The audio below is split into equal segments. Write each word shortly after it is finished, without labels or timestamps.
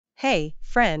Hey,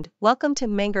 friend, welcome to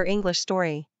Menghor English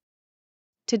Story.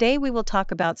 Today we will talk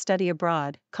about study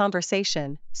abroad,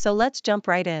 conversation, so let's jump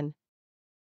right in.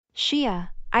 Shia,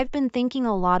 I've been thinking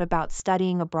a lot about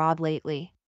studying abroad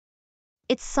lately.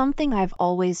 It's something I've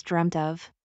always dreamt of.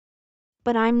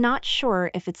 But I'm not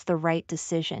sure if it's the right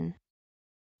decision.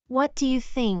 What do you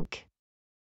think?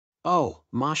 Oh,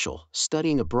 Marshall,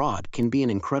 studying abroad can be an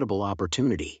incredible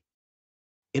opportunity.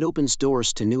 It opens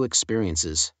doors to new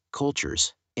experiences,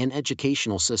 cultures, and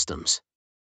educational systems.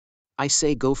 I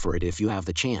say go for it if you have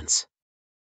the chance.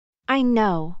 I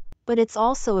know, but it's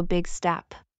also a big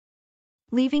step.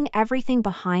 Leaving everything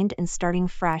behind and starting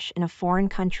fresh in a foreign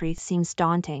country seems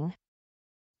daunting.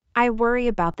 I worry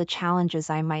about the challenges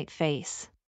I might face.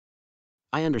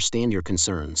 I understand your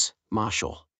concerns,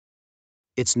 Marshall.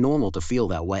 It's normal to feel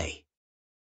that way.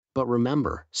 But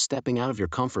remember, stepping out of your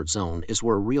comfort zone is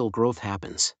where real growth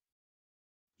happens.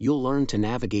 You'll learn to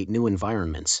navigate new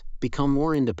environments, become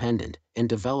more independent, and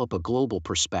develop a global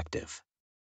perspective.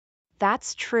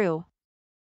 That's true.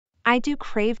 I do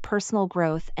crave personal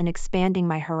growth and expanding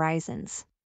my horizons.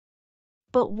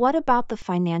 But what about the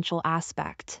financial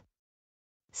aspect?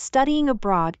 Studying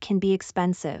abroad can be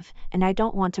expensive, and I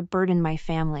don't want to burden my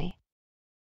family.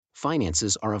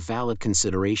 Finances are a valid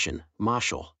consideration,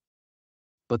 Marshall.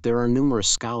 But there are numerous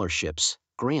scholarships,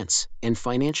 grants, and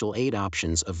financial aid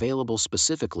options available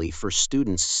specifically for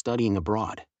students studying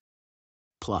abroad.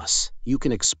 Plus, you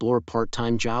can explore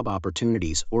part-time job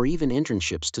opportunities or even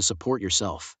internships to support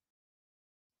yourself.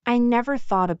 I never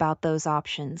thought about those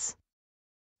options.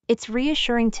 It's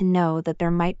reassuring to know that there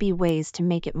might be ways to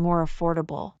make it more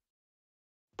affordable.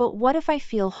 But what if I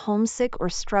feel homesick or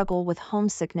struggle with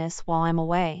homesickness while I'm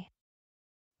away?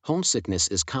 Homesickness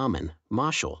is common,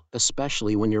 Marshall,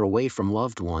 especially when you're away from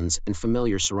loved ones and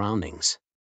familiar surroundings.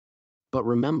 But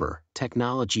remember,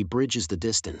 technology bridges the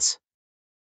distance.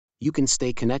 You can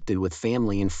stay connected with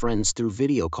family and friends through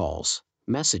video calls,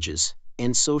 messages,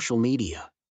 and social media.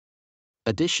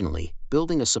 Additionally,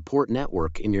 building a support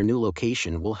network in your new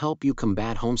location will help you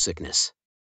combat homesickness.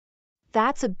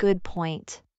 That's a good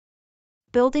point.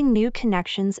 Building new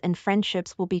connections and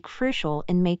friendships will be crucial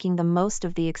in making the most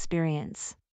of the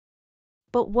experience.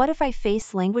 But what if I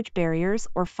face language barriers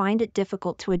or find it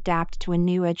difficult to adapt to a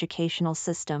new educational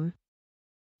system?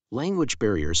 Language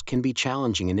barriers can be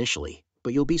challenging initially,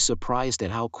 but you'll be surprised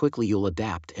at how quickly you'll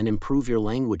adapt and improve your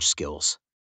language skills.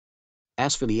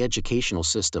 As for the educational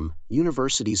system,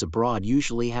 universities abroad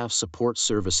usually have support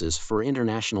services for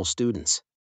international students,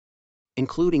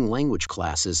 including language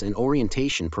classes and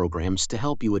orientation programs to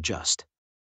help you adjust.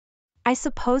 I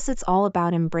suppose it's all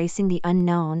about embracing the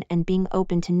unknown and being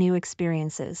open to new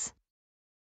experiences.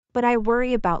 But I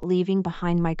worry about leaving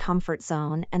behind my comfort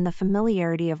zone and the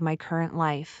familiarity of my current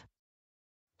life.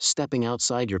 Stepping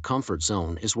outside your comfort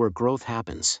zone is where growth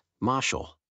happens,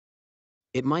 Marshall.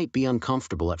 It might be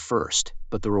uncomfortable at first,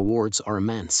 but the rewards are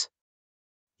immense.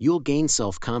 You'll gain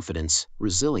self-confidence,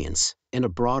 resilience, and a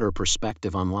broader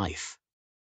perspective on life.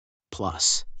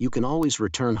 Plus, you can always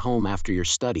return home after your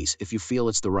studies if you feel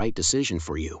it's the right decision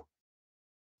for you.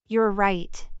 You're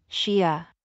right, Shia.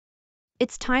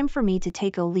 It's time for me to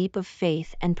take a leap of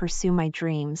faith and pursue my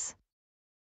dreams.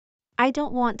 I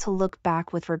don't want to look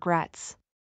back with regrets.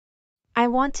 I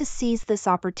want to seize this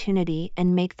opportunity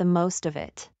and make the most of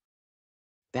it.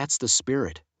 That's the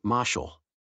spirit, Marshall.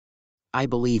 I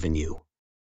believe in you.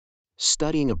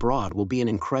 Studying abroad will be an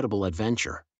incredible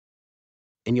adventure,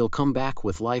 and you'll come back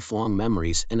with lifelong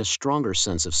memories and a stronger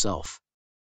sense of self.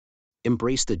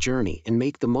 Embrace the journey and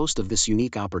make the most of this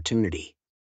unique opportunity.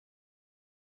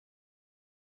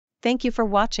 Thank you for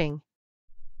watching.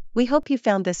 We hope you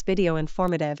found this video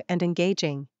informative and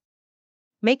engaging.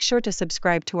 Make sure to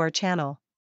subscribe to our channel.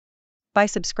 By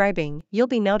subscribing, you'll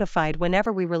be notified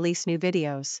whenever we release new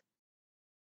videos.